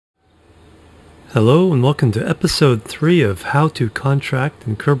Hello and welcome to episode 3 of How to Contract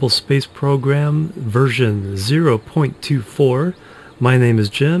in Kerbal Space Program version 0.24. My name is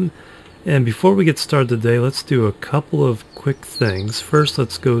Jim, and before we get started today, let's do a couple of quick things. First,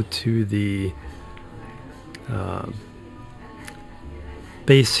 let's go to the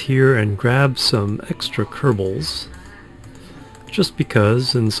base here and grab some extra Kerbals. Just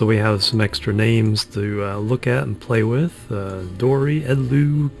because, and so we have some extra names to look at and play with. Dory,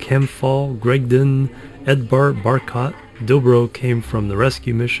 Edlu, Kemfall, Gregden, Edbart, Barkot, Dobro came from the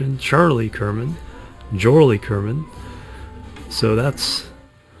rescue mission, Charlie Kerman, Jorley Kerman. So that's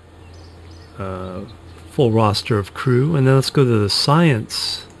full roster of crew. And then let's go to the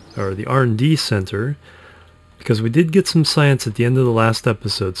science, or the R&D center, because we did get some science at the end of the last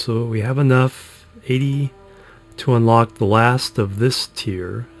episode, so we have enough, 80, to unlock the last of this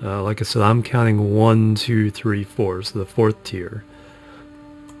tier. Like I said, I'm counting 1, 2, 3, 4, so the 4th tier.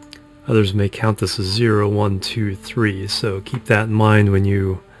 Others may count this as 0, 1, 2, 3, so keep that in mind when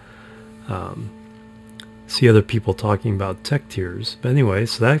you see other people talking about tech tiers. But anyway,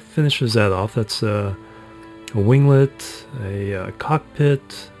 so that finishes that off. That's a winglet, a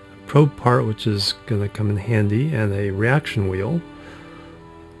cockpit, a probe part, which is going to come in handy, and a reaction wheel.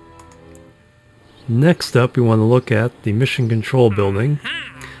 Next up, we want to look at the mission control building,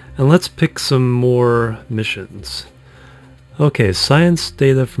 and let's pick some more missions. Okay, science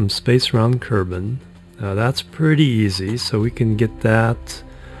data from space around Kerbal. That's pretty easy, so we can get that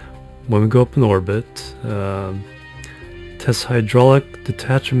when we go up in orbit. Test hydraulic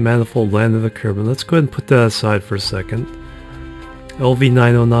detachment manifold landed at Kerbal. Let's go ahead and put that aside for a second.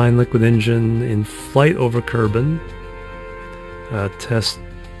 LV-909 liquid engine in flight over Kerbal. Test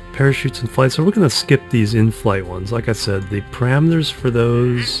parachutes in flight. So we're going to skip these in-flight ones. Like I said, the parameters for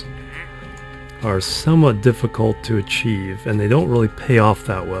those are somewhat difficult to achieve, and they don't really pay off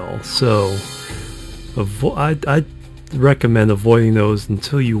that well. So I'd recommend avoiding those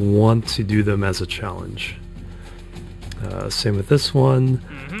until you want to do them as a challenge. Same with this one.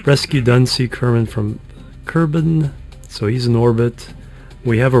 Rescue Dunsey Kerman from Kerbal. So he's in orbit.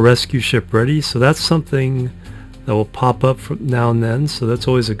 We have a rescue ship ready, so that's something that will pop up from now and then, so that's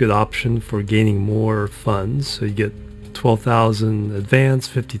always a good option for gaining more funds. So you get 12,000 advance,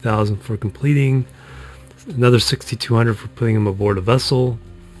 50,000 for completing, another 6,200 for putting them aboard a vessel.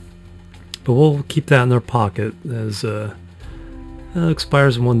 But we'll keep that in our pocket as it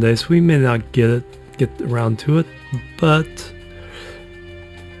expires in one day, so we may not get around to it, but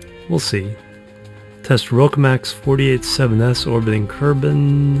we'll see. Test Rokomax 48-7S orbiting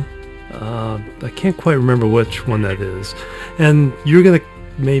Kerbal. I can't quite remember which one that is, and you're gonna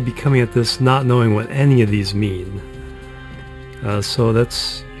maybe coming at this not knowing what any of these mean. So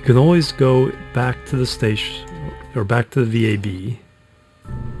that's, you can always go back to the station or back to the VAB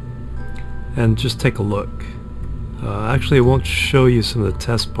and just take a look. Actually, it won't show you some of the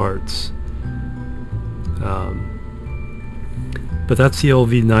test parts, but that's the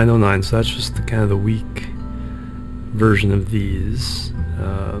LV-909, so that's just the kind of the weak version of these.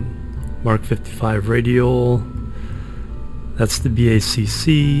 Mark 55 radial, that's the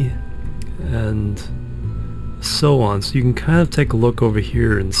BACC, and so on. So you can kind of take a look over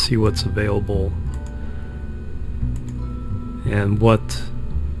here and see what's available and what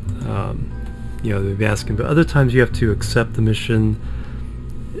they'll be asking. But other times you have to accept the mission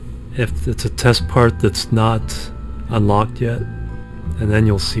if it's a test part that's not unlocked yet, and then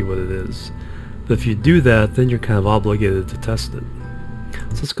you'll see what it is. But if you do that, then you're kind of obligated to test it.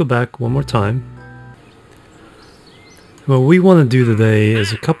 So let's go back one more time. What we want to do today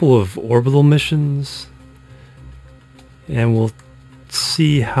is a couple of orbital missions, and we'll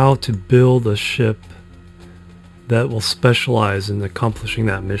see how to build a ship that will specialize in accomplishing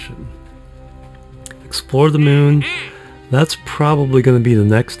that mission. Explore the moon. That's probably going to be the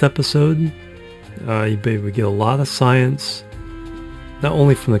next episode. We get a lot of science, not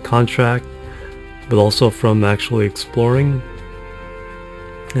only from the contract, but also from actually exploring,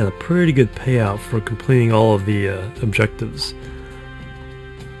 and a pretty good payout for completing all of the objectives.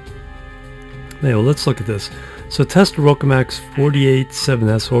 Anyway, let's look at this. So test Rokomax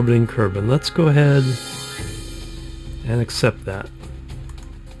 48-7S orbiting Kerbal. Let's go ahead and accept that.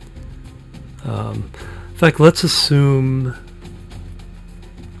 In fact, let's assume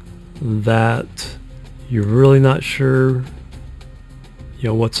that you're really not sure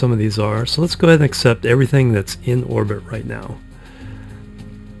what some of these are. So let's go ahead and accept everything that's in orbit right now.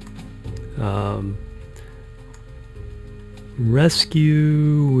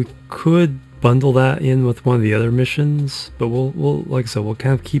 Rescue, we could bundle that in with one of the other missions, but we'll like I said, we'll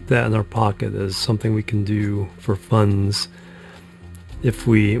kind of keep that in our pocket as something we can do for funds if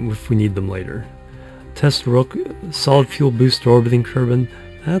we need them later. Test solid fuel booster orbiting Kerbal.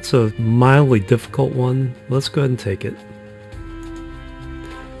 That's a mildly difficult one. Let's go ahead and take it.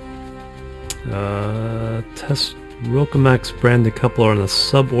 Test Rokamax branded coupler on a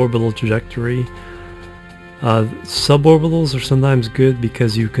suborbital trajectory. Suborbitals are sometimes good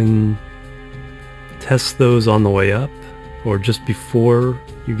because you can test those on the way up or just before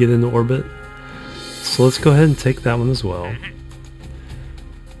you get into orbit. So let's go ahead and take that one as well.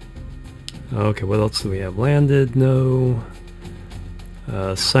 Okay, what else do we have? Landed? No.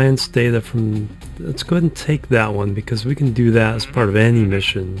 Science data from... Let's go ahead and take that one because we can do that as part of any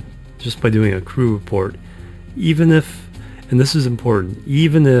mission just by doing a crew report. Even if, and this is important,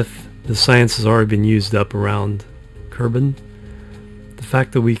 even if the science has already been used up around Kerbal, the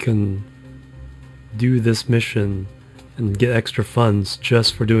fact that we can do this mission and get extra funds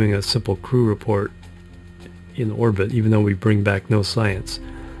just for doing a simple crew report in orbit, even though we bring back no science,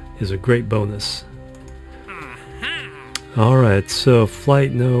 is a great bonus. Alright, so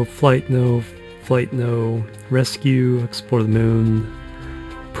flight no, flight no, flight no, rescue, explore the moon,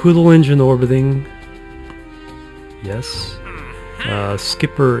 Poodle engine orbiting, yes,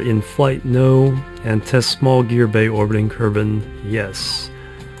 skipper in flight no, and test small gear bay orbiting Kerbal, yes.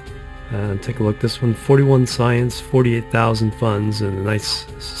 And take a look, this one, 41 science, 48,000 funds, and a nice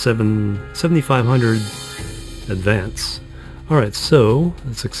 7,500 advance. Alright, so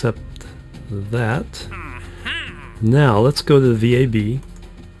let's accept that. Now let's go to the VAB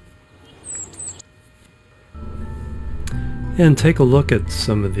and take a look at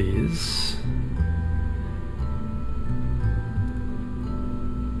some of these.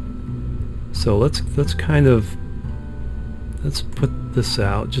 So let's put this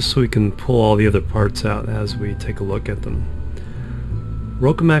out just so we can pull all the other parts out as we take a look at them.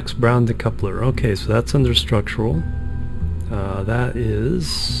 Rokamax Brown decoupler. Okay, so that's under structural. That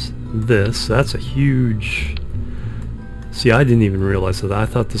is this. That's a huge... See, I didn't even realize that. I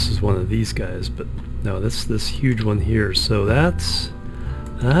thought this was one of these guys, but no, this huge one here. So that's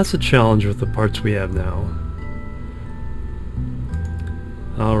a challenge with the parts we have now.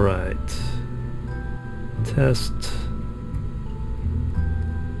 All right. Test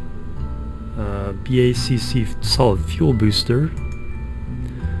BACC solid fuel booster.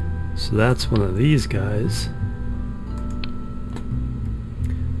 So that's one of these guys.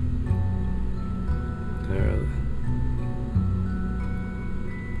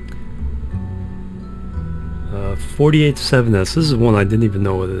 48.7S. This is one I didn't even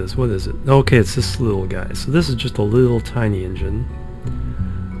know what it is. What is it? Okay, it's this little guy. So this is just a little tiny engine.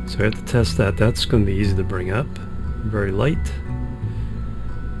 So I have to test that. That's going to be easy to bring up. Very light.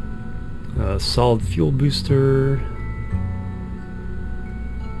 Solid fuel booster.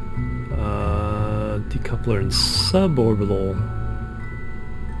 Decoupler and suborbital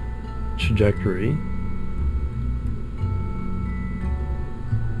trajectory.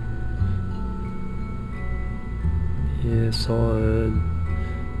 Yeah, solid.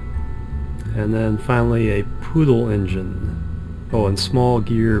 And then finally a Poodle engine. Oh, and small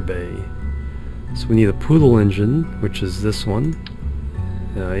gear bay. So we need a Poodle engine, which is this one,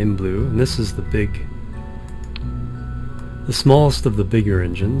 in blue. And this is the smallest of the bigger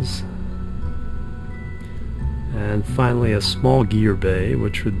engines. And finally a small gear bay,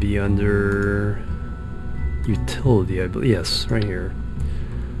 which would be under utility, I believe. Yes, right here.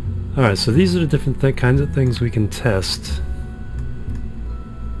 Alright, so these are the different kinds of things we can test.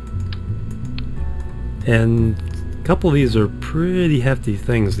 And a couple of these are pretty hefty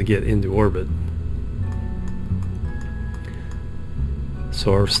things to get into orbit.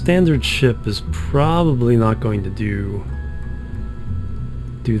 So our standard ship is probably not going to do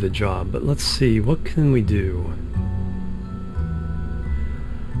the job, but let's see, what can we do?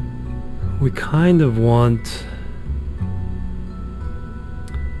 We kind of want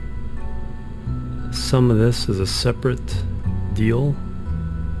some of this as a separate deal.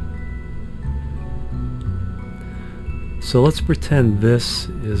 So let's pretend this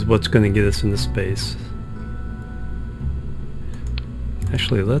is what's going to get us into space.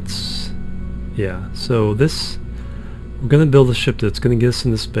 Actually, yeah, so this, we're going to build a ship that's going to get us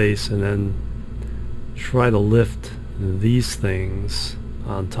into space and then try to lift these things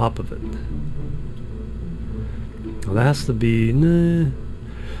on top of it. Well, that has to be,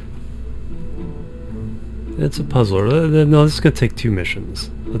 it's a puzzler. No, this is going to take 2 missions.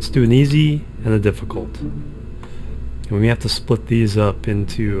 Let's do an easy and a difficult. And we have to split these up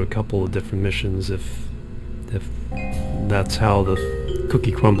into a couple of different missions if that's how the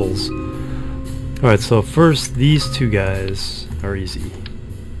cookie crumbles. Alright, so first, these 2 guys are easy.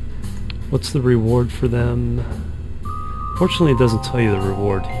 What's the reward for them? Unfortunately, it doesn't tell you the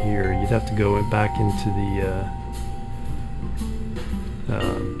reward here. You'd have to go back into the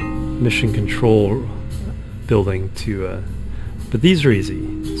mission control building to... but these are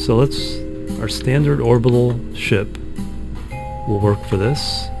easy. So our standard orbital ship will work for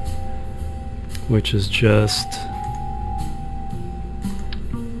this, which is just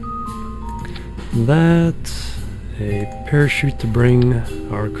that, a parachute to bring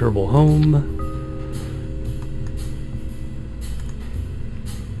our Kerbal home,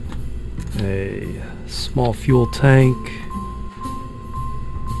 a small fuel tank,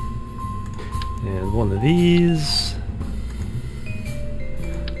 and one of these,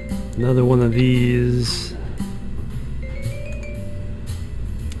 another one of these,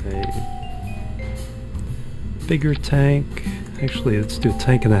 a bigger tank. Actually, let's do a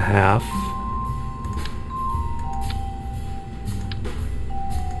tank and a half.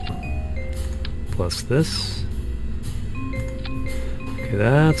 Plus this. Okay,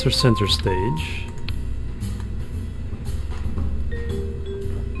 that's our center stage.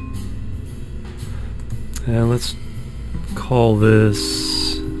 And let's call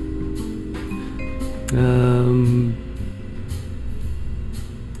this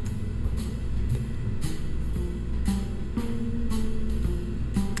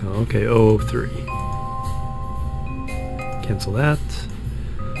okay, 003. Cancel that.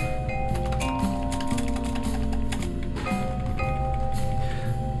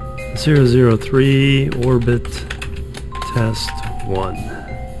 .003 orbit test 1.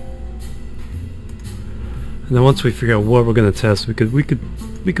 And then once we figure out what we're going to test, we could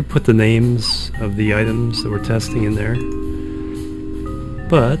put the names of the items that we're testing in there.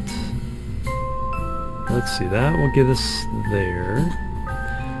 But let's see, that will get us there.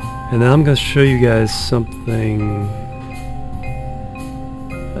 And then I'm going to show you guys something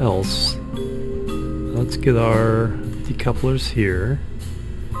else. Let's get our decouplers here.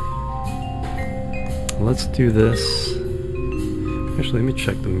 Let's do this. Actually, let me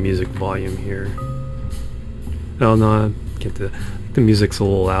check the music volume here. Oh no, I can't do that. I think the music's a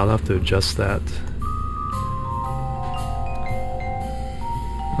little loud. I'll have to adjust that.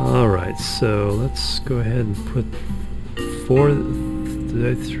 Alright, so let's go ahead and put 4. Did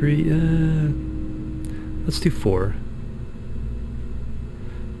I 3? Let's do 4.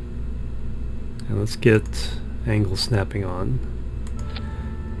 And let's get angle snapping on.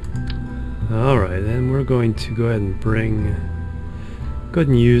 Alright, and we're going to go ahead and go ahead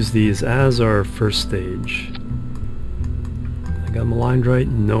and use these as our first stage. I got them aligned right?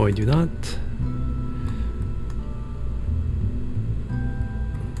 No, I do not.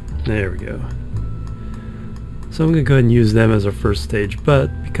 There we go. So I'm going to go ahead and use them as our first stage, but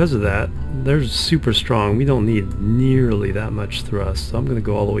because of that, they're super strong. We don't need nearly that much thrust, so I'm going to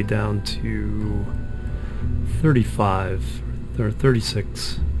go all the way down to 35 or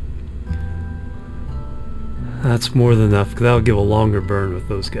 36. That's more than enough, because that'll give a longer burn with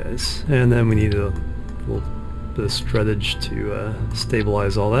those guys. And then we need a little bit of strategy to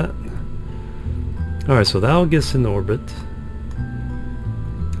stabilize all that. Alright, so that'll get us in orbit.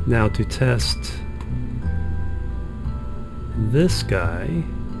 Now to test this guy,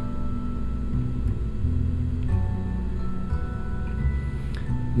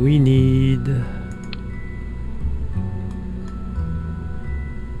 we need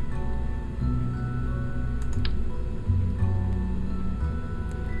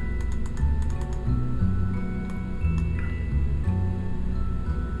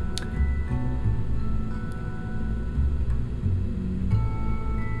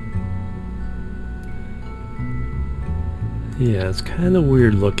yeah, it's kind of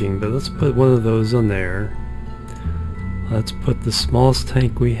weird looking, but let's put one of those on there. Let's put the smallest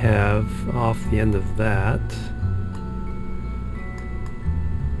tank we have off the end of that.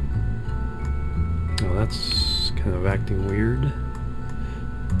 Oh, that's kind of acting weird.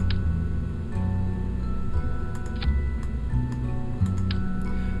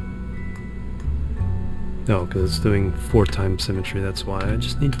 No, because it's doing 4 times symmetry, that's why. I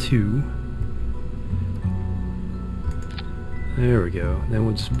just need 2. There we go. Then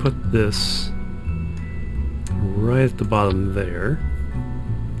we'll just put this right at the bottom there.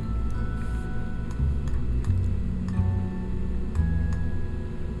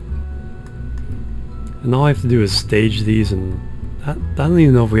 And all I have to do is stage these, and I don't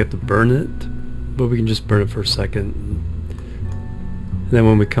even know if we have to burn it, but we can just burn it for a second. And then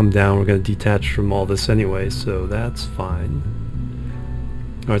when we come down, we're going to detach from all this anyway, so that's fine.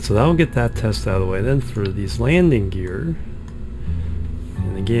 Alright, so that'll get that test out of the way. Then for these landing gear,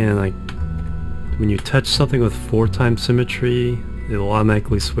 and again, like when you touch something with 4 times symmetry, it'll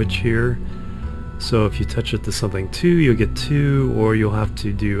automatically switch here. So if you touch it to something 2, you'll get 2, or you'll have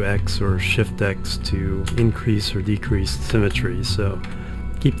to do X or Shift X to increase or decrease symmetry. So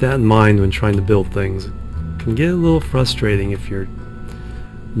keep that in mind when trying to build things. It can get a little frustrating if you're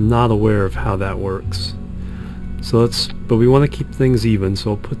not aware of how that works. So but we want to keep things even,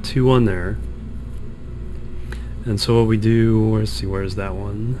 so I'll put 2 on there. And so what we do, let's see, where's that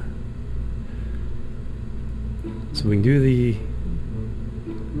one? So we can do the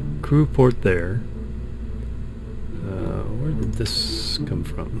crew port there. Where did this come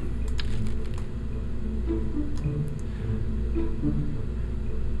from?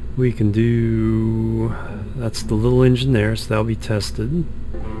 We can do, that's the little engine there, so that'll be tested.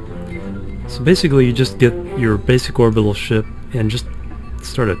 So basically you just get your basic orbital ship and just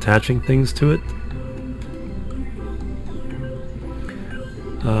start attaching things to it.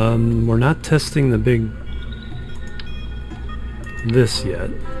 We're not testing the big this yet.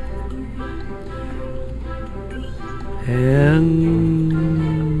 And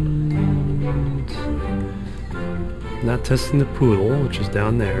not testing the poodle, which is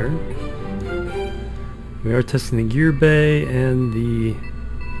down there. We are testing the gear bay and the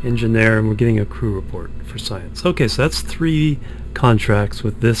engine there, and we're getting a crew report for science. Okay, so that's 3 contracts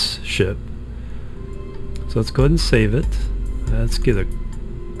with this ship. So let's go ahead and save it. Let's get a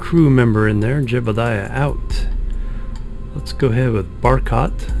crew member in there. Jebediah out. Let's go ahead with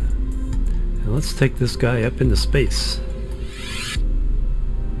Barkot, and let's take this guy up into space.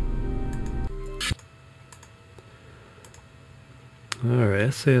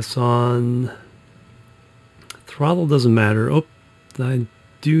 Alright, SAS on. Throttle doesn't matter. Oh, I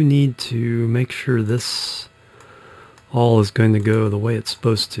do need to make sure this all is going to go the way it's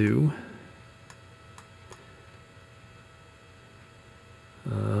supposed to.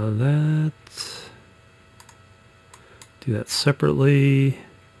 Do that separately.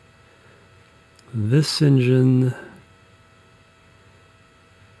 This engine.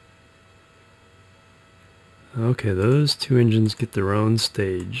 Okay, those 2 engines get their own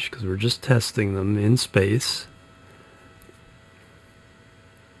stage because we're just testing them in space.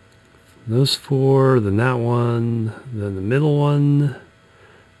 Those 4, then that one, then the middle one,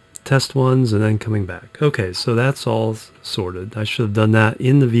 test ones, and then coming back. Okay, so that's all sorted. I should have done that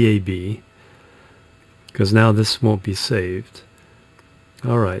in the VAB because now this won't be saved.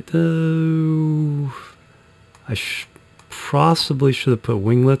 Alright, I possibly should have put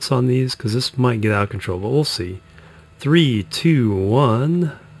winglets on these because this might get out of control, but we'll see. 3, 2,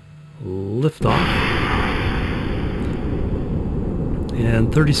 1, lift off.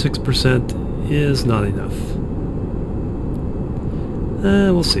 And 36% is not enough.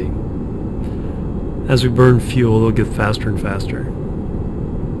 We'll see. As we burn fuel, it'll get faster and faster.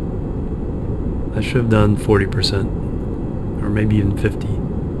 I should have done 40%, or maybe even 50.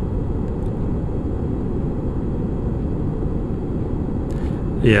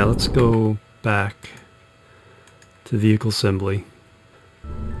 Yeah, let's go back to vehicle assembly.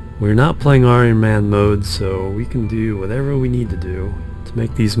 We're not playing Iron Man mode, so we can do whatever we need to do to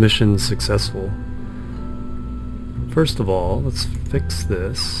make these missions successful. First of all, let's fix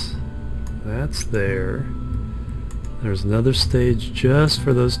this. That's there. There's another stage just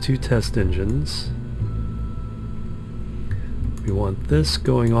for those 2 test engines. We want this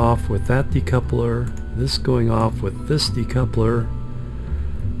going off with that decoupler, this going off with this decoupler,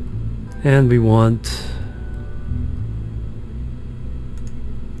 and we want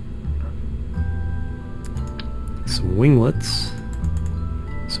some winglets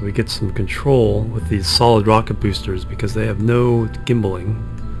so we get some control with these solid rocket boosters because they have no gimbaling.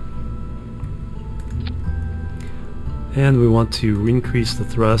 And we want to increase the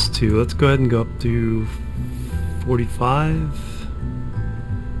thrust to, let's go ahead and go up to 45.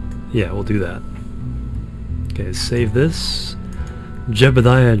 Yeah, we'll do that. Okay, save this.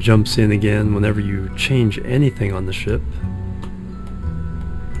 Jebediah jumps in again whenever you change anything on the ship.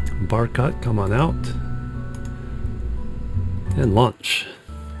 Barkot, come on out. And launch.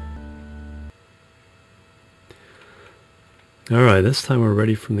 Alright, this time we're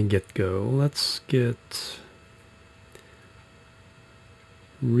ready from the get-go. Let's get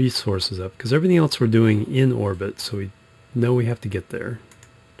resources up, because everything else we're doing in orbit, so we know we have to get there.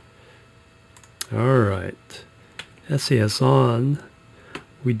 Alright, SAS on.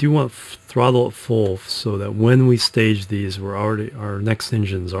 We do want throttle at full so that when we stage these, our next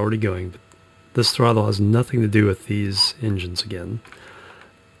engine's already going. But this throttle has nothing to do with these engines again.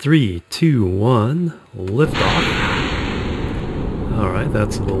 3, 2, 1, lift off. Alright,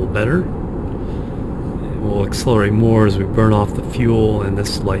 that's a little better. We'll accelerate more as we burn off the fuel and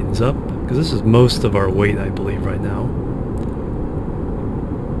this lightens up, because this is most of our weight, I believe, right now.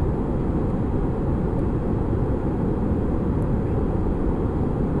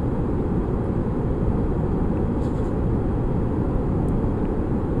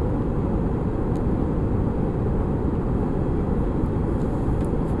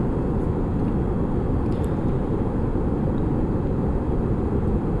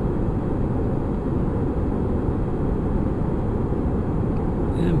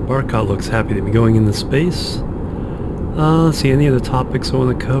 Barcott looks happy to be going into space. Let's see, any other topics I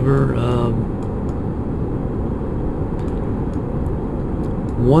want to cover?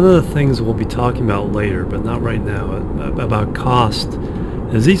 One of the things we'll be talking about later, but not right now, about cost,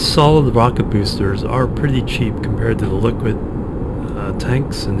 is these solid rocket boosters are pretty cheap compared to the liquid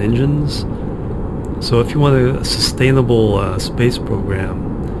tanks and engines. So if you want a sustainable space program,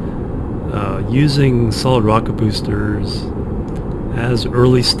 using solid rocket boosters as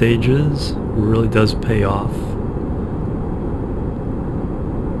early stages really does pay off.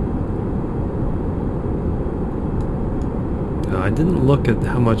 I didn't look at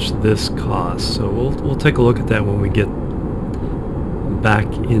how much this costs, so we'll take a look at that when we get back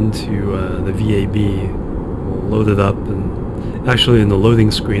into the VAB. We'll load it up, and actually in the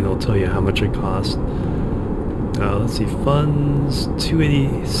loading screen I'll tell you how much it costs. Let's see, funds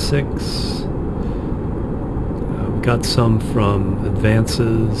 286. We got some from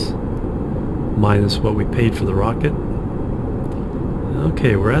advances minus what we paid for the rocket.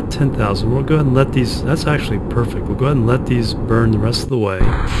 Okay, we're at 10,000. We'll go ahead and let these, that's actually perfect. We'll go ahead and let these burn the rest of the way.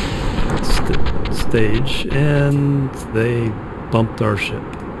 Stage, and they bumped our ship.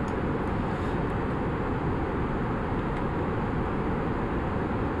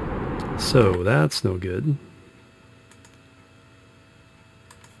 So that's no good.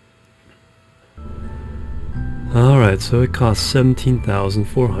 Alright, so it costs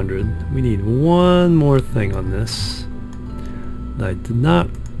 17,400. We need one more thing on this. I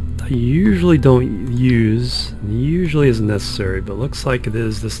usually don't use, usually isn't necessary, but looks like it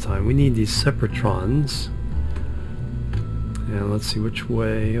is this time. We need these separatrons. And let's see which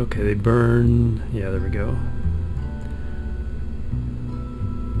way. Okay, they burn. Yeah, there we go.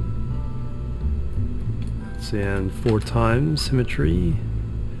 Let's see, and 4 times symmetry.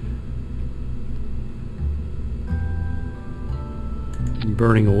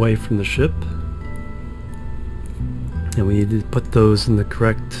 Burning away from the ship. And we need to put those in the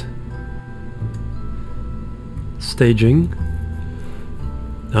correct staging.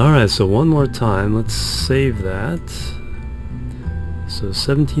 Alright, so one more time. Let's save that. So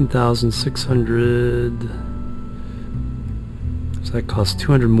 17,600. So that costs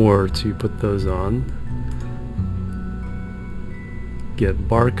 200 more to put those on. Get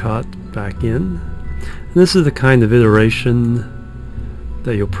Barcott back in. And this is the kind of iteration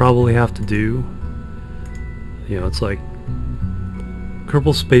that you'll probably have to do. You know, it's like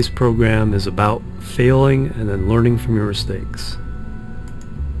Kerbal Space Program is about failing and then learning from your mistakes.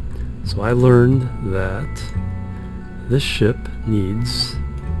 So I learned that this ship needs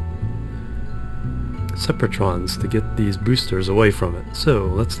separatrons to get these boosters away from it. So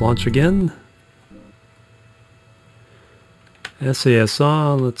let's launch again. SAS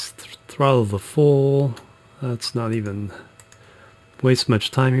on, let's throttle the full. Let's not even waste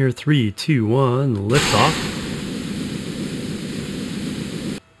much time here. 3, 2, 1, lift off.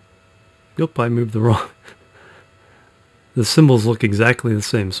 Nope, I moved the wrong... The symbols look exactly the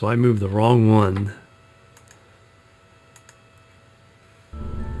same, so I moved the wrong one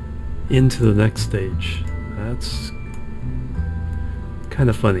into the next stage. That's kind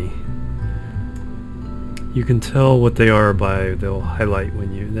of funny. You can tell what they are by, they'll highlight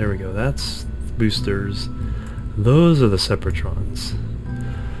when you... There we go, that's boosters. Those are the separatrons.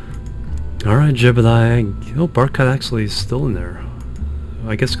 Alright, Jebediah. Oh, Barcott actually is still in there.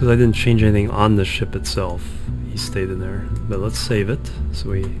 I guess because I didn't change anything on the ship itself, he stayed in there. But let's save it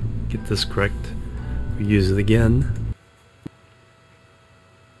so we get this correct. We use it again.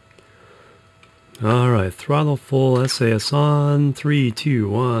 Alright, throttle full, SAS on. 3, 2,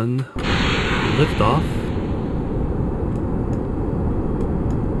 1. Lift off.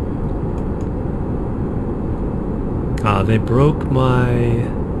 They broke my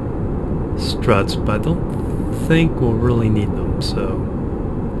struts, but I don't think we'll really need them, so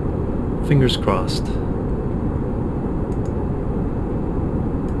fingers crossed.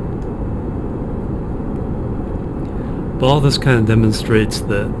 But all this kind of demonstrates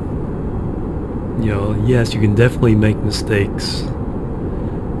that, you know, yes, you can definitely make mistakes,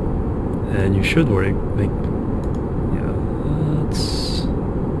 and you should make,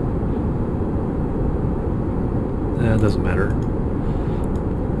 it doesn't matter.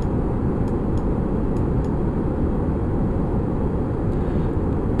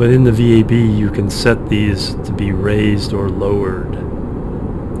 But in the VAB you can set these to be raised or lowered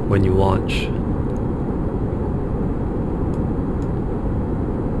when you launch.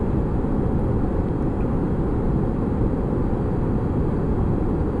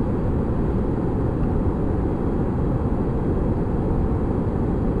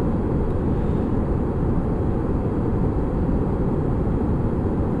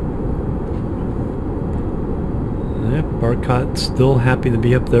 Arcot still happy to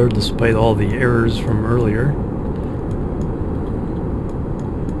be up there despite all the errors from earlier.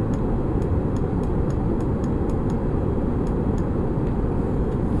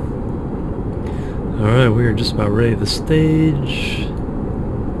 Alright, we are just about ready to stage.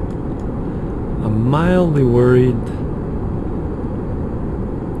 I'm mildly worried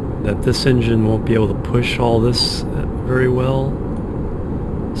that this engine won't be able to push all this very well.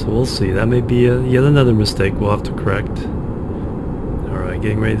 So we'll see. That may be yet another mistake we'll have to correct. Alright,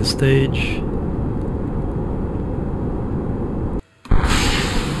 getting ready to stage.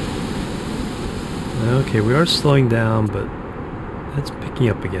 Okay, we are slowing down, but it's picking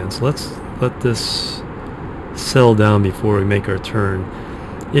up again. So let's let this settle down before we make our turn.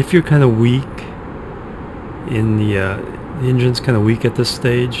 If you're kind of weak in the engine's kind of weak at this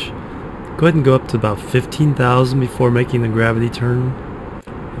stage, go ahead and go up to about 15,000 before making the gravity turn.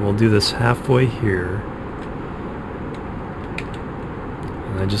 And we'll do this halfway here.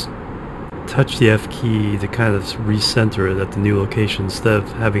 And I just touch the F key to kind of recenter it at the new location instead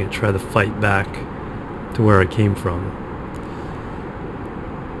of having it try to fight back to where I came from.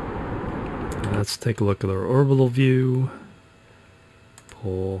 Let's take a look at our orbital view.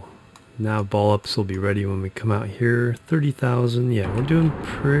 Pull. Now ball ups will be ready when we come out here. 30,000. Yeah, we're doing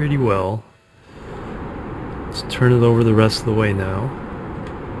pretty well. Let's turn it over the rest of the way now.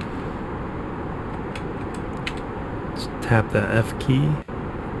 Let's tap that F key,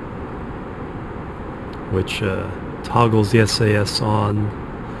 which toggles the SAS on.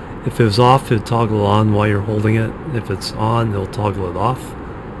 If it was off, it'll toggle on while you're holding it. If it's on, it'll toggle it off.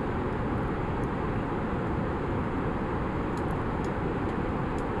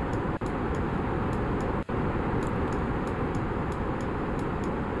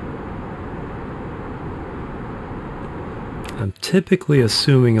 I'm typically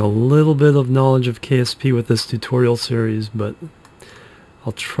assuming a little bit of knowledge of KSP with this tutorial series, but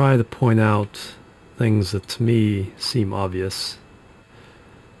I'll try to point out things that to me seem obvious,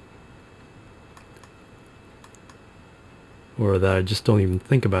 or that I just don't even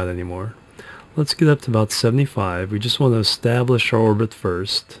think about anymore. Let's get up to about 75. We just want to establish our orbit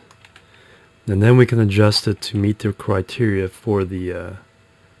first, and then we can adjust it to meet the criteria for the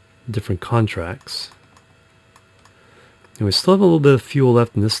different contracts. And we still have a little bit of fuel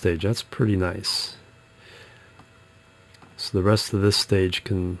left in this stage. That's pretty nice. So the rest of this stage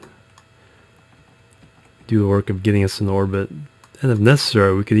can do the work of getting us in orbit. And if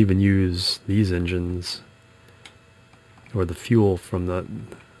necessary, we could even use these engines or the fuel from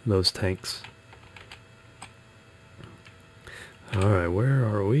those tanks. Alright, where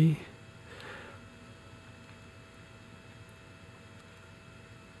are we?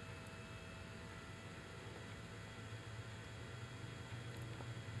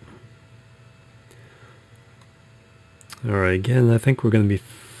 Alright, again, I think we're going to be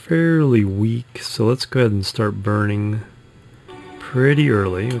fairly weak, so let's go ahead and start burning pretty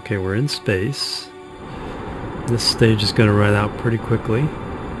early. Okay, we're in space. This stage is going to run out pretty quickly.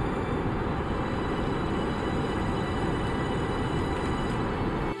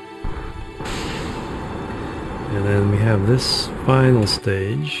 And then we have this final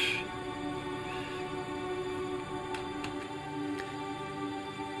stage.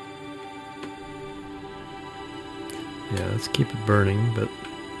 Yeah, let's keep it burning, but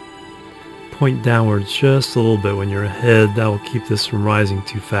point downwards just a little bit when you're ahead. That will keep this from rising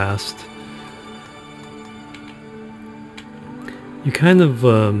too fast. You kind of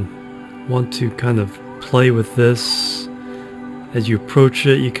want to kind of play with this. As you approach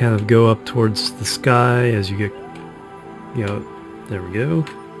it, you kind of go up towards the sky as you get, there we go.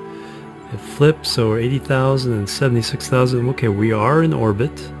 It flips, so we're 80,000 and 76,000. Okay, we are in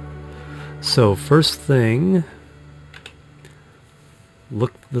orbit. So first thing,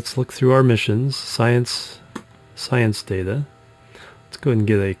 let's look through our missions, science data. Let's go ahead and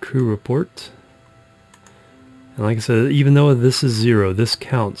get a crew report. And like I said, even though this is 0, this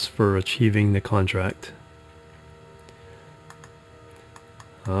counts for achieving the contract.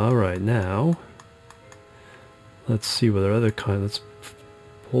 Alright, now let's see what our other let's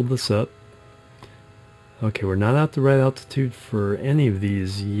hold this up. Okay, we're not at the right altitude for any of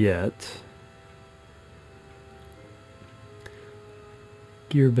these yet.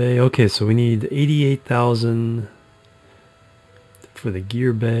 Gear bay. Okay, so we need 88,000 for the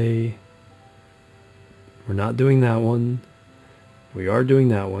gear bay. We're not doing that one. We are doing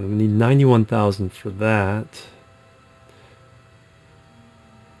that one. We need 91,000 for that.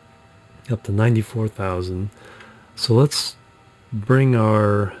 Up to 94,000. So let's bring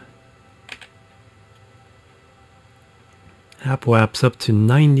our APWAPs up to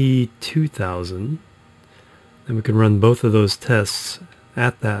 92,000. And we can run both of those tests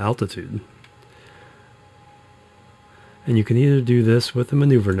at that altitude. And you can either do this with a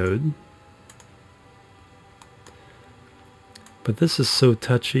maneuver node, but this is so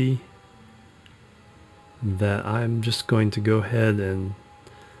touchy that I'm just going to go ahead and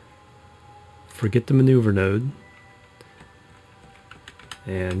forget the maneuver node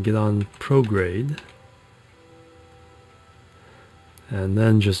and get on prograde, and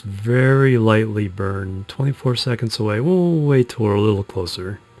then just very lightly burn 24 seconds away. We'll wait till we're a little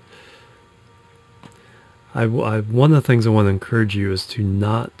closer. One of the things I want to encourage you is to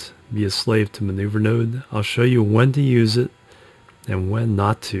not be a slave to maneuver node. I'll show you when to use it and when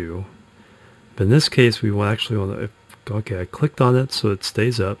not to. But in this case, we actually want to, okay, I clicked on it so it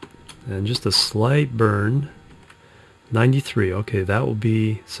stays up, and just a slight burn, 93. Okay, that will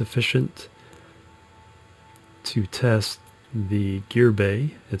be sufficient to test the gear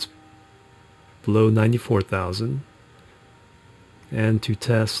bay. It's below 94,000. And to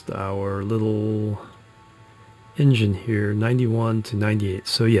test our little engine here, 91 to 98.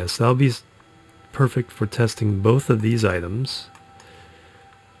 So yes, that'll be perfect for testing both of these items.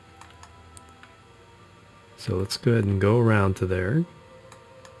 So let's go ahead and go around to there.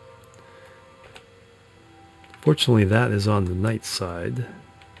 Fortunately, that is on the night side.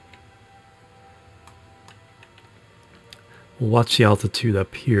 We'll watch the altitude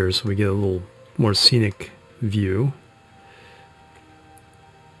up here so we get a little more scenic view.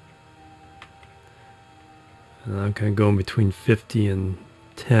 And I'm kind of going between 50 and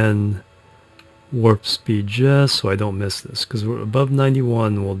 10 warp speed just so I don't miss this, because we're above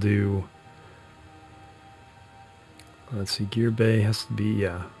 91. We'll do, let's see, gear bay has to be,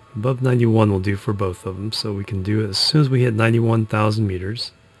 yeah, above 91 will do for both of them, so we can do it as soon as we hit 91,000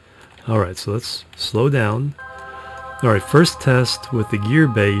 meters. Alright, so let's slow down. Alright, first test with the gear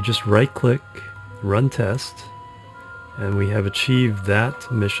bay, you just right click, run test, and we have achieved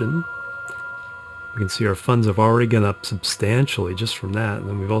that mission. We can see our funds have already gone up substantially just from that, and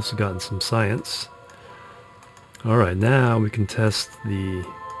then we've also gotten some science. Alright, now we can test the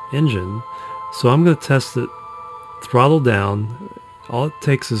engine. So I'm going to test it throttle down. All it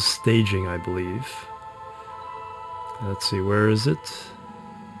takes is staging, I believe. Let's see, where is it?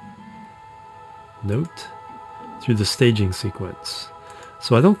 Note. Through the staging sequence.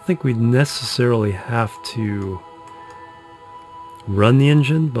 So I don't think we necessarily have to run the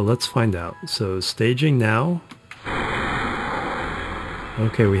engine, but let's find out. So staging now.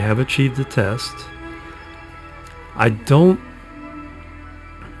 Okay, we have achieved the test. I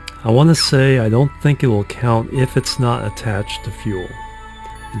want to say I don't think it will count if it's not attached to fuel.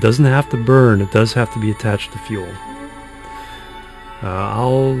 It doesn't have to burn, it does have to be attached to fuel.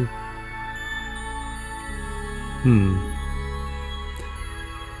 We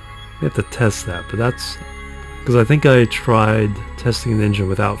have to test that, but that's because I think I tried testing an engine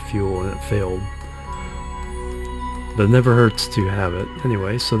without fuel and it failed. But it never hurts to have it.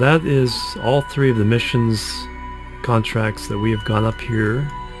 Anyway, so that is all three of the missions contracts that we have gone up here.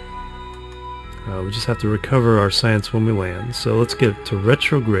 We just have to recover our science when we land. So let's get to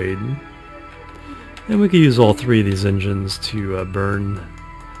retrograde. And we can use all three of these engines to burn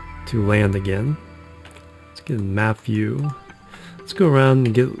to land again. Let's get a map view. Let's go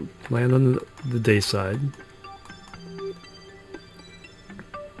around and land on the day side.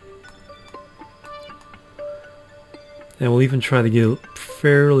 And we'll even try to get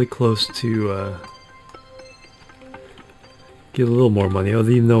fairly close to get a little more money,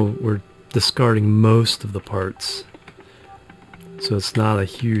 even though we're discarding most of the parts. So it's not a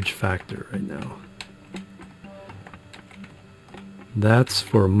huge factor right now. That's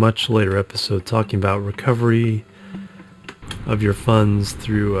for a much later episode, talking about recovery of your funds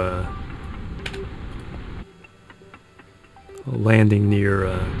through landing near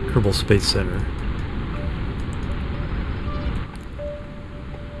Kerbal Space Center.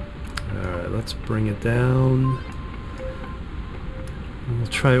 Alright, let's bring it down. We'll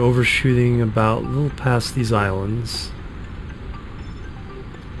try overshooting about a little past these islands.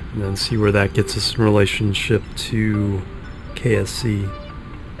 And then see where that gets us in relationship to KSC.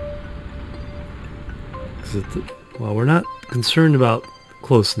 Well, we're not concerned about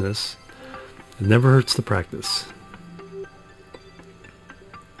closeness. It never hurts to practice.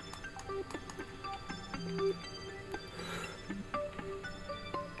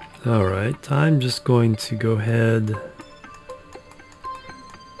 Alright, I'm just going to go ahead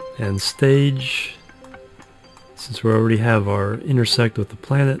and stage, since we already have our intersect with the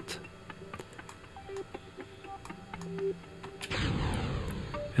planet.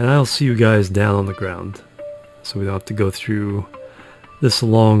 And I'll see you guys down on the ground, so we don't have to go through this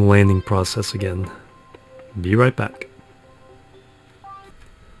long landing process again. Be right back.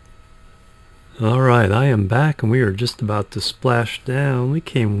 Alright, I am back and we are just about to splash down. We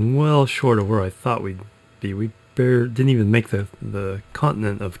came well short of where I thought we'd be. We didn't even make the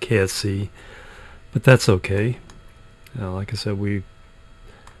continent of KSC, but that's okay. Like I said, we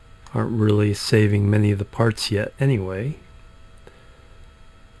aren't really saving many of the parts yet anyway.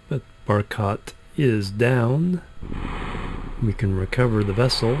 But Barcot is down. We can recover the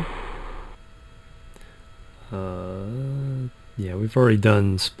vessel. Yeah, we've already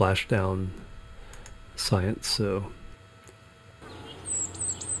done splashdown science, so.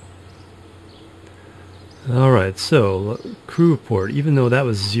 Alright, so crew report, even though that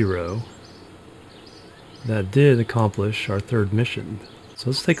was 0, that did accomplish our 3rd mission.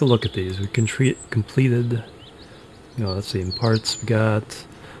 So let's take a look at these. We completed, let's see, in parts we got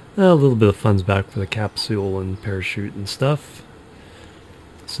a little bit of funds back for the capsule and parachute and stuff.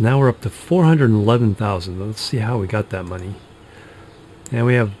 So now we're up to 411,000. Let's see how we got that money. And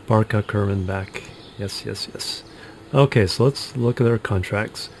we have Barca Kerman back. Yes, yes, yes. Okay, so let's look at our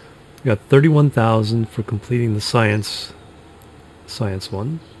contracts. We got 31,000 for completing the science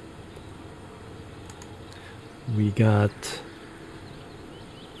one. We got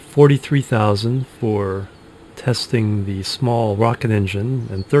 43,000 for testing the small rocket engine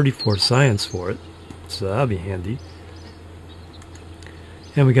and 34 science for it. So that'll be handy.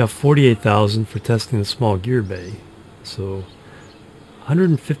 And we got 48,000 for testing the small gear bay. So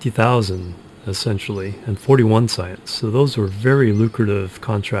 150,000 essentially, and 41 science. So those were very lucrative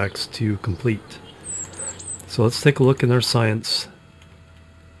contracts to complete. So let's take a look in our science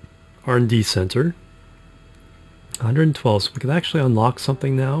R&D center. 112, so we can actually unlock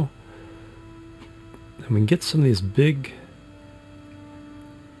something now. And we can get some of these big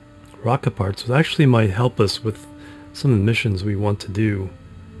rocket parts, which actually might help us with some of the missions we want to do.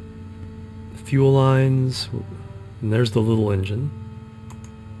 The fuel lines, and there's the little engine.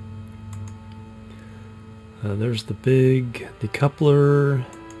 There's the big decoupler,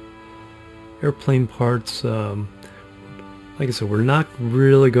 airplane parts. Like I said, we're not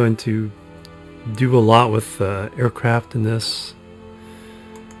really going to do a lot with aircraft in this.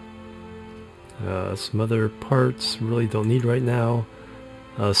 Some other parts really don't need right now.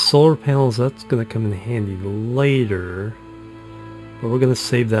 Solar panels, that's going to come in handy later, but we're going to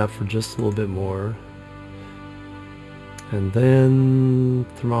save that for just a little bit more. And then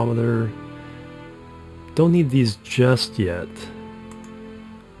thermometer. Don't need these just yet.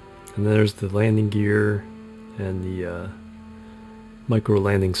 And there's the landing gear and the micro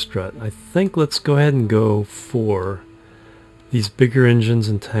landing strut. I think let's go ahead and go for these bigger engines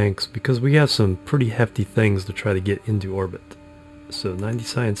and tanks because we have some pretty hefty things to try to get into orbit. So 90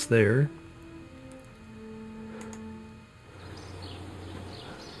 science there.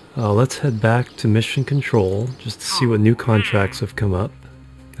 Let's head back to mission control just to see what new contracts have come up.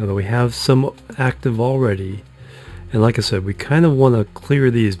 Although we have some active already, and like I said, we kind of want to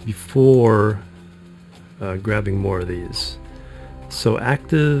clear these before grabbing more of these. So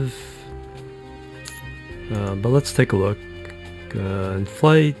active, but let's take a look. In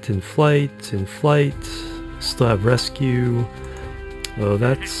flight, in flight, in flight. Still have rescue. Oh,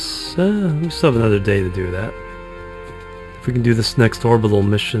 that's we still have another day to do that. If we can do this next orbital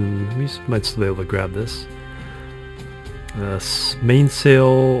mission, we might still be able to grab this. Mainsail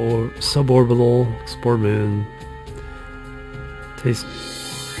or suborbital, explore moon. Taste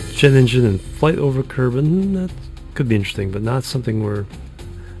jet engine and flight over Kerbal. That could be interesting, but not something we're...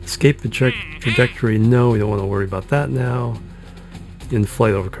 Escape trajectory, no, we don't want to worry about that now. In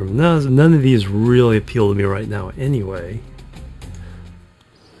flight over Kerbal. None of these really appeal to me right now anyway.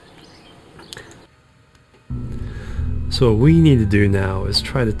 So what we need to do now is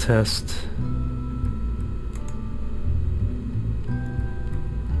try to test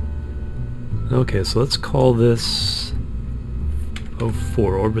okay, so let's call this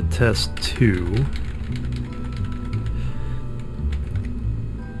 04 orbit test 2.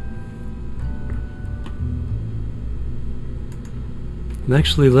 And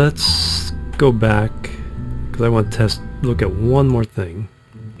actually let's go back because I want to look at one more thing.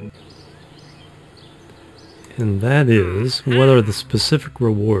 And that is, what are the specific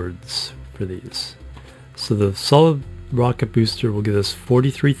rewards for these? So the solid rocket booster will give us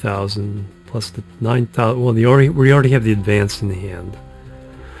 43,000 plus the 9,000. Well, we already have the advanced in hand.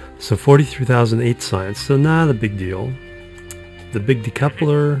 So 43,008 science, so not a big deal. The big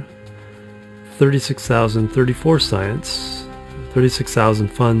decoupler, 36,034 science, 36,000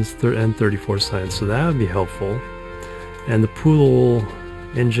 funds, and 34 science, so that would be helpful. And the pool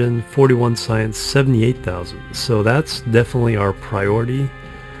engine, 41 science, 78,000. So that's definitely our priority.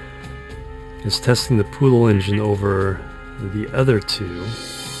 is testing the Poodle engine over the other two.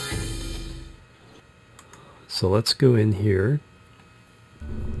 So let's go in here.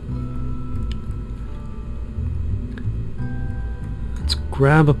 Let's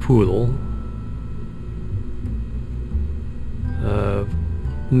grab a Poodle.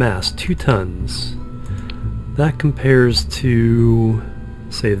 Mass 2 tons. That compares to,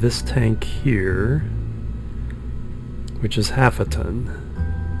 say, this tank here, which is half a ton.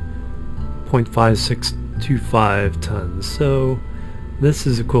 0.5625 tons. So this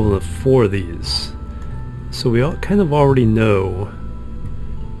is equivalent of 4 of these. So we all kind of already know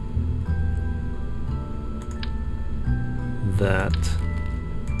that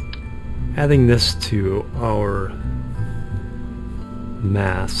adding this to our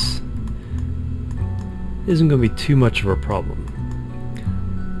mass isn't going to be too much of a problem.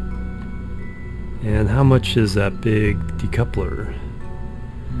 And how much is that big decoupler?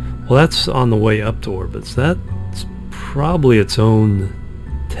 Well, that's on the way up to orbits. That's probably its own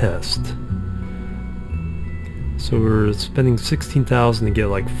test. So we're spending 16,000 to get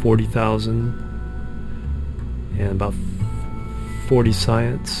like 40,000 and about 40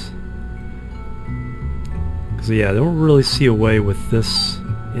 science. So yeah, I don't really see a way with this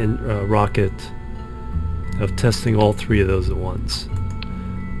rocket of testing all 3 of those at once.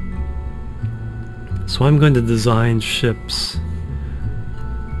 So I'm going to design ships.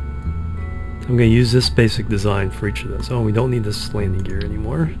 I'm going to use this basic design for each of those. Oh, we don't need this landing gear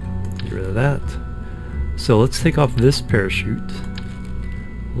anymore. Get rid of that. So let's take off this parachute.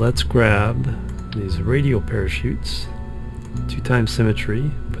 Let's grab these radial parachutes. 2 times symmetry.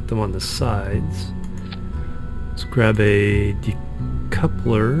 Put them on the sides. Let's grab a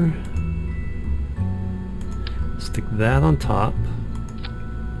decoupler. Stick that on top.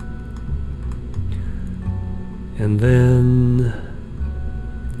 And then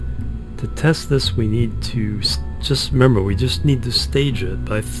to test this we need to just remember we just need to stage it.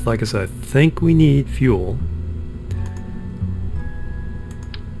 But like I said, I think we need fuel.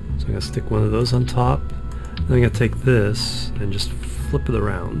 So I'm going to stick one of those on top. Then I'm going to take this and just flip it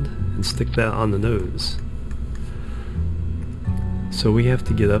around and stick that on the nose. So we have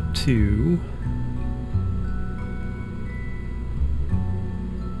to get up to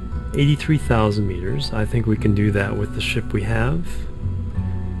 83,000 meters. I think we can do that with the ship we have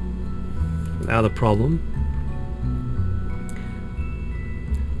without a problem.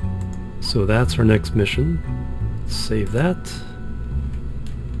 So that's our next mission. Save that.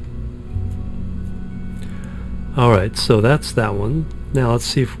 Alright, so that's that one. Now let's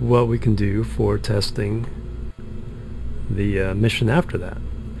see what we can do for testing the mission after that.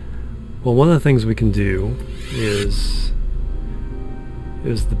 Well, one of the things we can do is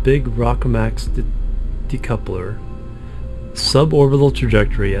the big Rockomax decoupler, suborbital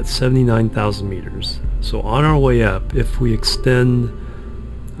trajectory at 79,000 meters. So on our way up, if we extend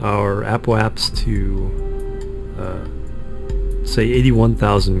our apoaps to say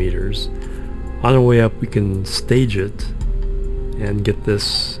 81,000 meters, on our way up we can stage it and get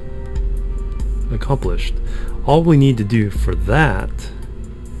this accomplished. All we need to do for that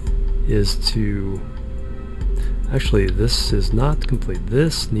is to actually, this is not complete.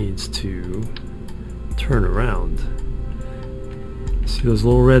 This needs to turn around. See those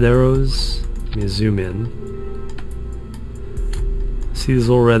little red arrows? Let me zoom in. See these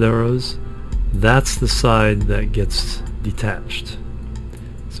little red arrows? That's the side that gets detached.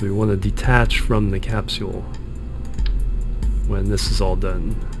 So we want to detach from the capsule when this is all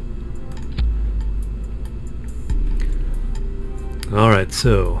done. Alright,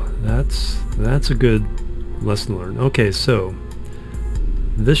 so that's a good lesson learned. Okay, so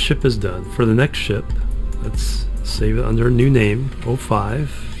this ship is done. For the next ship, let's save it under a new name, 05,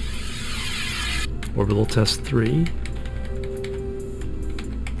 orbital test 3.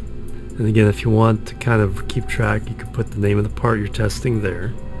 And again, if you want to kind of keep track, you can put the name of the part you're testing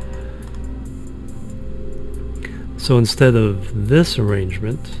there. So instead of this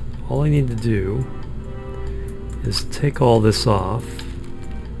arrangement, all I need to do is take all this off,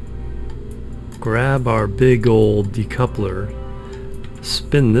 grab our big old decoupler,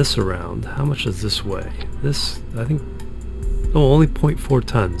 spin this around. How much does this weigh? This, I think, oh, only 0.4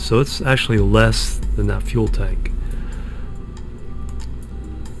 tons, so it's actually less than that fuel tank.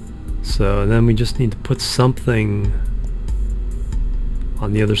 So, and then we just need to put something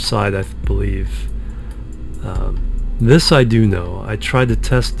on the other side, I believe. This I do know. I tried to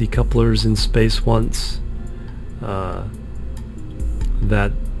test decouplers in space once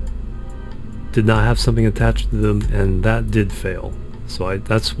that did not have something attached to them, and that did fail. So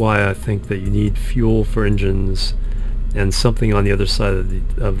that's why I think that you need fuel for engines and something on the other side of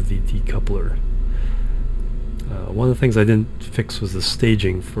the decoupler. One of the things I didn't fix was the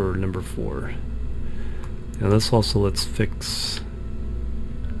staging for number 4. Now let's fix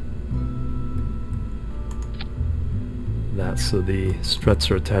that so the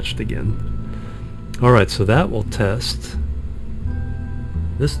struts are attached again. Alright, so that will test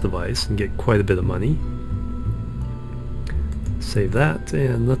this device and get quite a bit of money. Save that,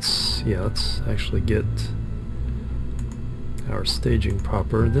 and let's actually get our staging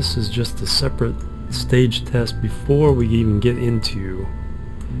proper. This is just a separate stage test before we even get into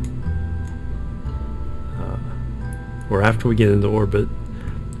or after we get into orbit.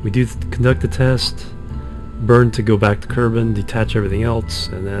 We do conduct the test, burn to go back to Kerbal, detach everything else,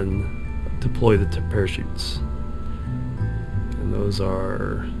 and then deploy the parachutes. And those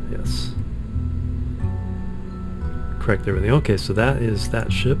are, yes, correct everything. Okay, so that is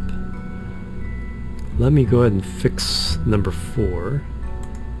that ship. Let me go ahead and fix number 4.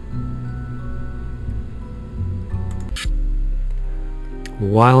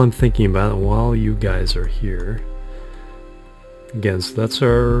 While I'm thinking about it, while you guys are here. Again, so that's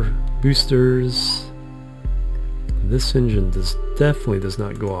our boosters. This engine definitely does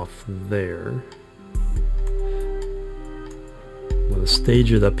not go off there. I'm going to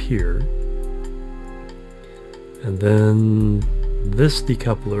stage it up here. And then this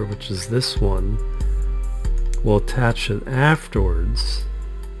decoupler, which is this one, we'll attach it afterwards.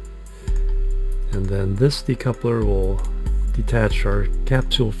 And then this decoupler will detach our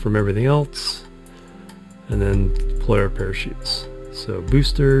capsule from everything else, and then deploy our parachutes. So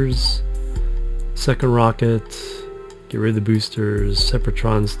boosters, second rocket, get rid of the boosters,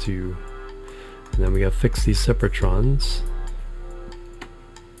 separatrons too, and then we gotta fix these separatrons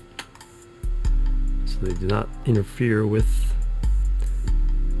so they do not interfere with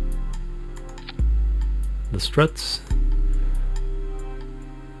the struts.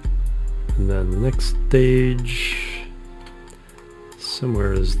 And then the next stage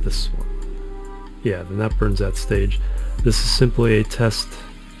somewhere is this one. Yeah, then that burns that stage. This is simply a test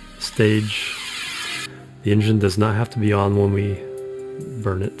stage. The engine does not have to be on when we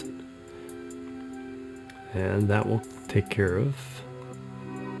burn it. And that will take care of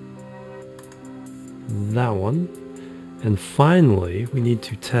that one. And finally, we need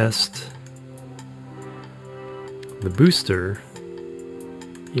to test the booster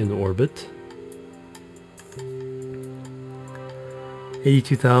in orbit.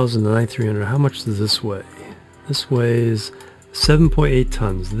 82,000 to 9,300. How much does this weigh? This weighs 7.8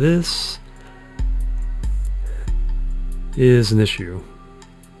 tons. This is an issue.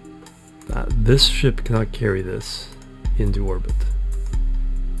 This ship cannot carry this into orbit.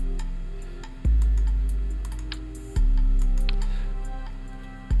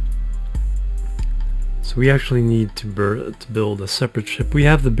 So we actually need to build a separate ship. We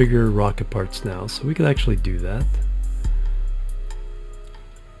have the bigger rocket parts now, so we could actually do that.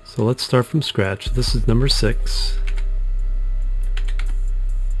 So let's start from scratch. This is number 6.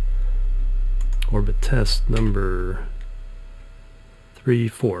 Orbit test number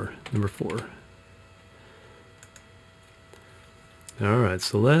 4. Number 4. Alright,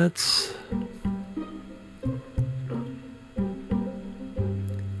 so let's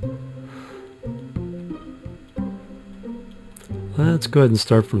go ahead and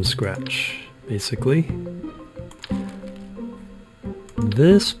start from scratch, basically.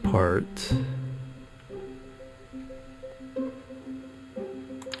 This part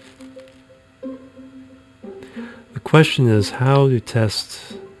the question is how to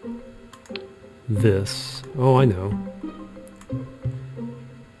test this. Oh, I know.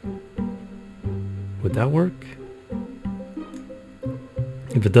 Would that work?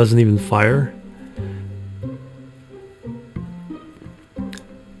 If it doesn't even fire?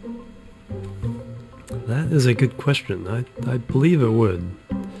 That is a good question. I believe it would.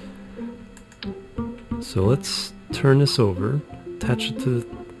 So let's turn this over, attach it to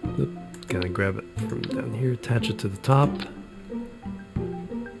the, gotta grab it from down here, attach it to the top.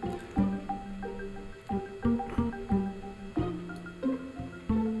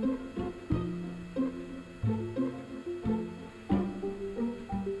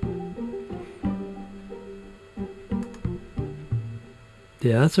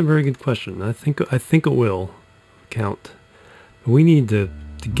 Yeah, that's a very good question. I think it will count. But we need to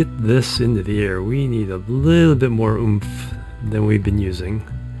get this into the air. We need a little bit more oomph than we've been using.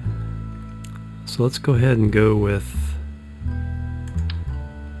 So let's go ahead and go with.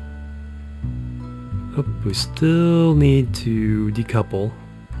 Oh, we still need to decouple.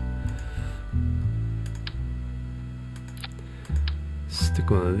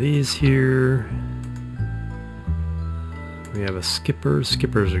 Stick one of these here. We have a skipper.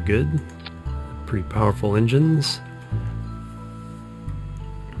 Skippers are good. Pretty powerful engines.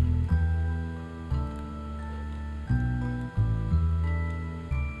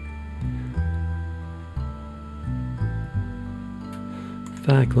 In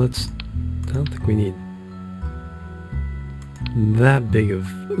fact, I don't think we need that big of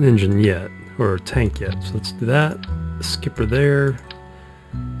an engine yet, or a tank yet. So let's do that. Skipper there.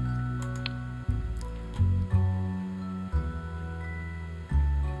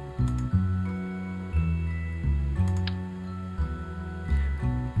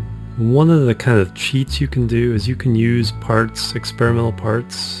 One of the kind of cheats you can do is you can use parts, experimental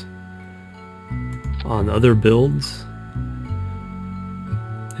parts, on other builds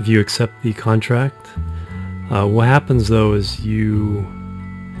if you accept the contract. What happens though is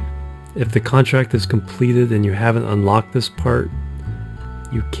if the contract is completed and you haven't unlocked this part,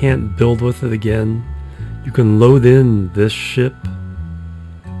 you can't build with it again. You can load in this ship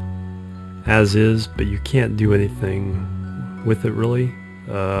as is, but you can't do anything with it really.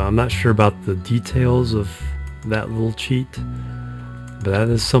 I'm not sure about the details of that little cheat, but that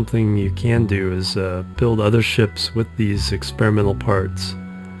is something you can do, is build other ships with these experimental parts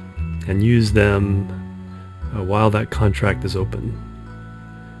and use them while that contract is open.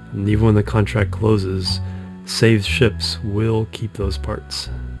 And even when the contract closes, saved ships will keep those parts.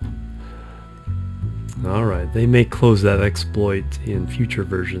 Alright, they may close that exploit in future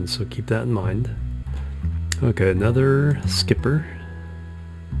versions, so keep that in mind. Okay, another skipper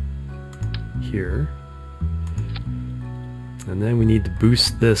here. And then we need to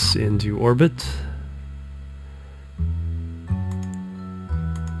boost this into orbit.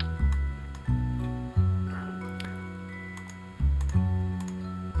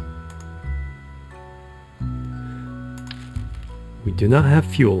 We do not have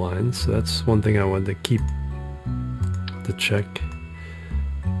fuel lines, so that's one thing I wanted to keep to check.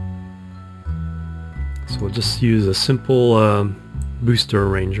 So we'll just use a simple booster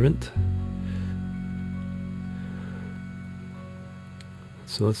arrangement.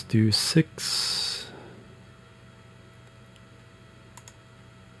 So let's do 6.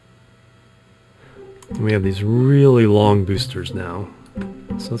 And we have these really long boosters now,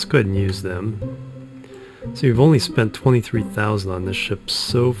 so let's go ahead and use them. So we've only spent 23,000 on this ship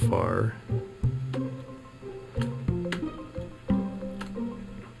so far.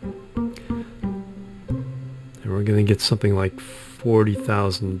 And we're gonna get something like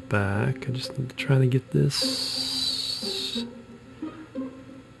 40,000 back. I just need to try to get this.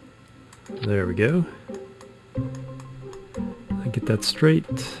 There we go. I get that straight.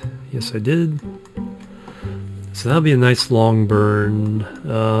 Yes, I did. So that'll be a nice long burn.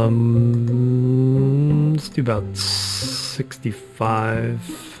 Let's do about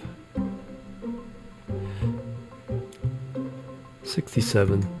 65.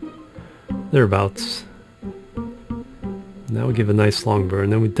 67. Thereabouts. That would give a nice long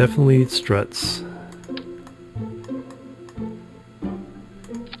burn. Then we definitely need struts.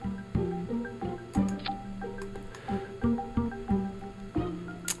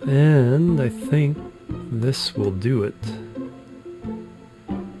 And I think this will do it.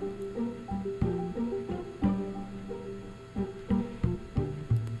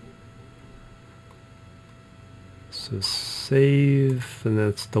 So save, and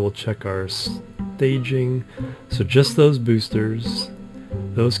let's double check our staging. So just those boosters,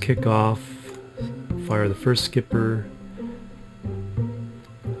 those kick off, fire the first skipper,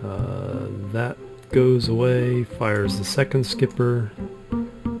 that goes away, fires the second skipper,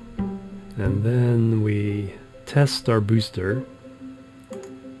 and then we test our booster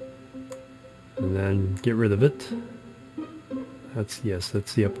and then get rid of it. That's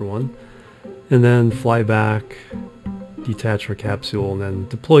the upper one. And then fly back, detach our capsule, and then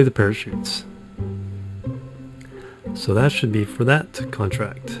deploy the parachutes. So that should be for that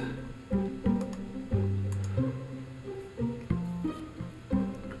contract.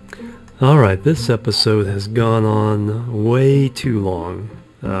 Alright, this episode has gone on way too long.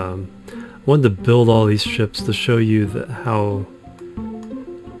 I wanted to build all these ships to show you that how,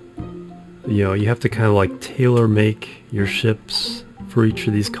 you know, you have to kind of like tailor make your ships for each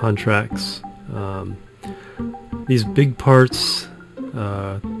of these contracts. These big parts,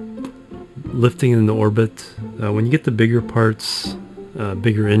 lifting into orbit, when you get the bigger parts,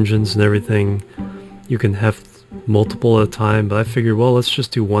 bigger engines and everything, you can heft multiple at a time, but I figured, well, let's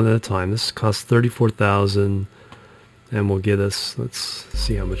just do one at a time. This costs 34,000 and will get us, let's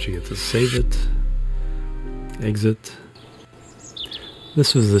see how much you get to save it. Exit.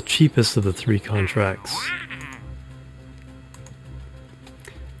 This was the cheapest of the 3 contracts.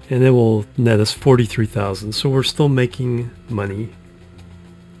 and it will net us 43,000. So we're still making money,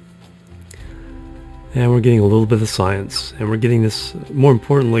 and we're getting a little bit of science, and we're getting this. More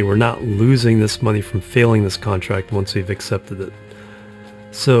importantly, we're not losing this money from failing this contract once we've accepted it.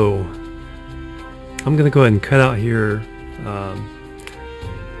 So I'm gonna go ahead and cut out here.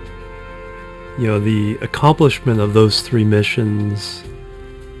 You know, the accomplishment of those 3 missions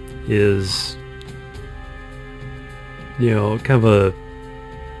is, you know, kind of a,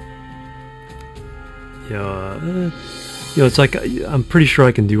 you know, it's like, I'm pretty sure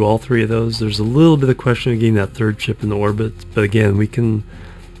I can do all 3 of those. There's a little bit of question of getting that 3rd chip in orbit, but again, we can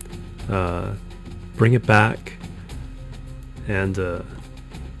bring it back and oh,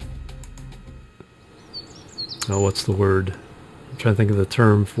 what's the word? I'm trying to think of the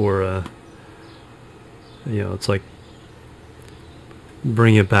term for you know, it's like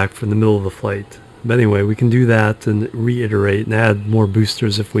bring it back from the middle of the flight. But anyway, we can do that and reiterate and add more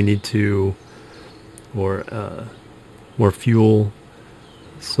boosters if we need to, or more fuel.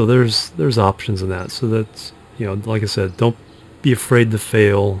 So there's options in that. So that's, you know, like I said, don't be afraid to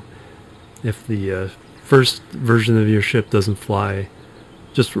fail. If the first version of your ship doesn't fly,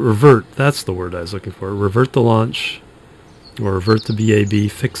 just revert. That's the word I was looking for. Revert the launch, or revert the BAB,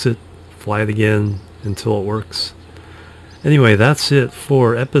 fix it, fly it again until it works. Anyway, that's it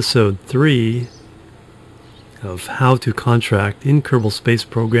for episode 3 of How to Contract in Kerbal Space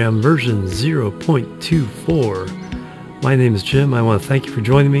Program version 0.24. My name is Jim. I want to thank you for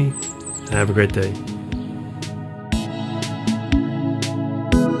joining me, and have a great day.